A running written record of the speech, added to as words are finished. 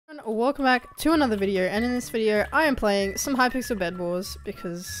welcome back to another video, and in this video I am playing some hypixel bed wars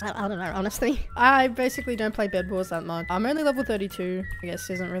because I don't know, honestly. I basically don't play bed wars that much. I'm only level 32, I guess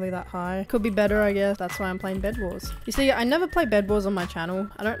isn't really that high. Could be better, I guess. That's why I'm playing bed wars. You see, I never play bed wars on my channel.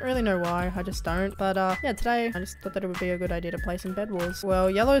 I don't really know why, I just don't. But yeah, today I just thought that it would be a good idea to play some bed wars. Well,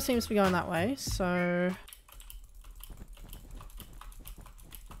 yellow seems to be going that way, so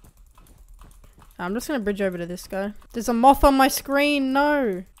I'm just gonna bridge over to this guy. There's a moth on my screen.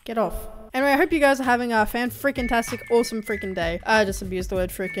 No, get off. Anyway, I hope you guys are having a fan-freaking-tastic, awesome freaking day. I just abused the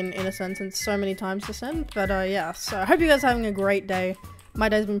word freaking in a sentence so many times this end. But yeah, so I hope you guys are having a great day. My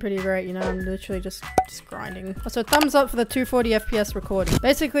day's been pretty great, you know, I'm literally just grinding. Also, thumbs up for the 240 FPS recording.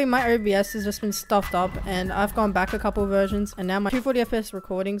 Basically, my OBS has just been stuffed up, and I've gone back a couple versions, and now my 240 FPS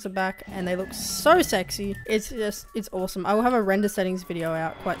recordings are back, and they look so sexy. It's awesome. I will have a render settings video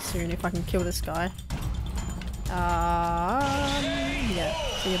out quite soon if I can kill this guy. Yeah,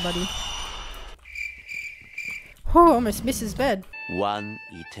 see ya, buddy. Oh, almost missed his bed. One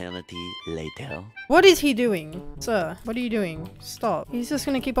eternity later. What is he doing? Sir, what are you doing? Stop. He's just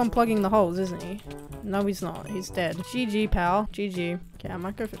gonna keep on plugging the holes, isn't he? No, he's not. He's dead. GG, pal. GG. Okay, I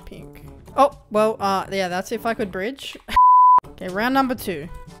might go for pink. Oh, well, yeah, that's if I could bridge. Okay, round number 2.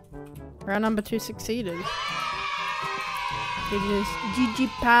 Round number 2 succeeded. GG's. GG,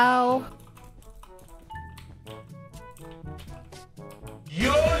 pal.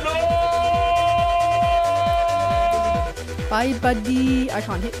 Bye, buddy. I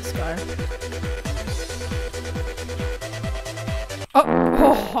can't hit this guy.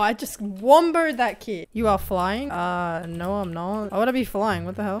 Oh, I just womboed that kid. You are flying? No, I'm not. Why would I be flying?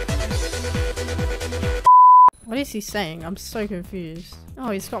 What the hell? What is he saying? I'm so confused.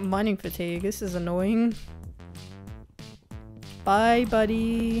 Oh, he's got mining fatigue. This is annoying. Bye,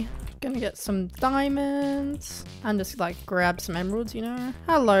 buddy. Gonna get some diamonds and just like grab some emeralds, you know.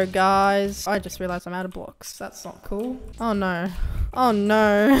 Hello guys, I just realized I'm out of blocks. That's not cool. Oh no. Oh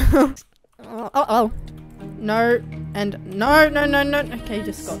no. Oh no, and no. Okay, you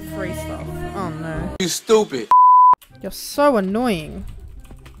just got free stuff. Oh no, you stupid. You're so annoying.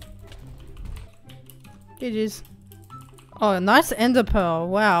 GG's. Oh, nice ender pearl.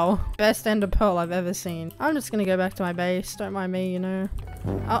 Wow, best ender pearl I've ever seen. I'm just gonna go back to my base. Don't mind me, you know.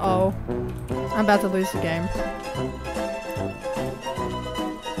 Uh-oh. I'm about to lose the game.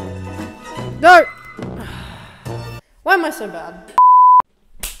 No! Why am I so bad?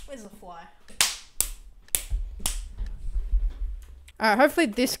 Where's the fly? Alright, hopefully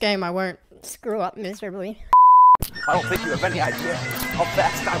this game I won't screw up miserably. I don't think you have any idea how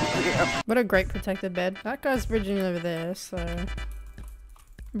fast I'm here. What a great protected bed. That guy's bridging over there, so...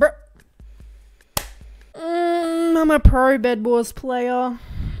 Bruh! I'm a pro bed wars player.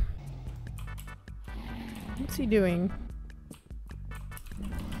 What's he doing?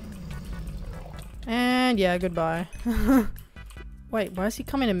 And yeah, goodbye. Wait, why is he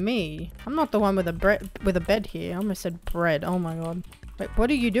coming to me? I'm not the one with a bed here. I almost said bread. Oh my god. Wait, what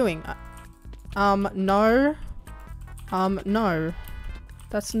are you doing? No. No.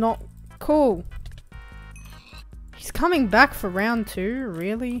 That's not cool. He's coming back for round 2,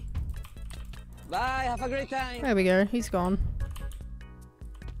 really? Bye, have a great time. There we go, he's gone.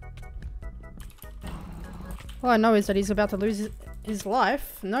 All I know is that he's about to lose his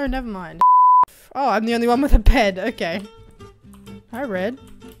life. No, never mind. Oh, I'm the only one with a bed. Okay. Hi, Red.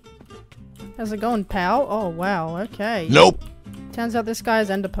 How's it going, pal? Oh, wow. Okay. Nope. Turns out this guy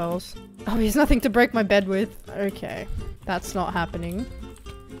has ender pearls. Oh, he has nothing to break my bed with. Okay. That's not happening.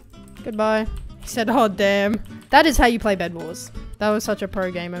 Goodbye. He said, oh, damn. That is how you play bed wars. That was such a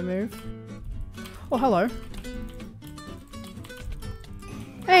pro gamer move. Oh, hello.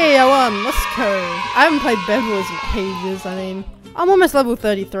 Hey, I won. Let's go. I haven't played bed wars in ages. I mean, I'm almost level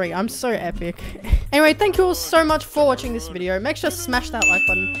 33. I'm so epic. Anyway, thank you all so much for watching this video. Make sure to smash that like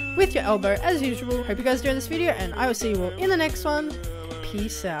button with your elbow as usual. Hope you guys enjoyed this video, and I will see you all in the next one.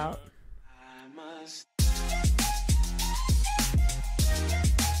 Peace out.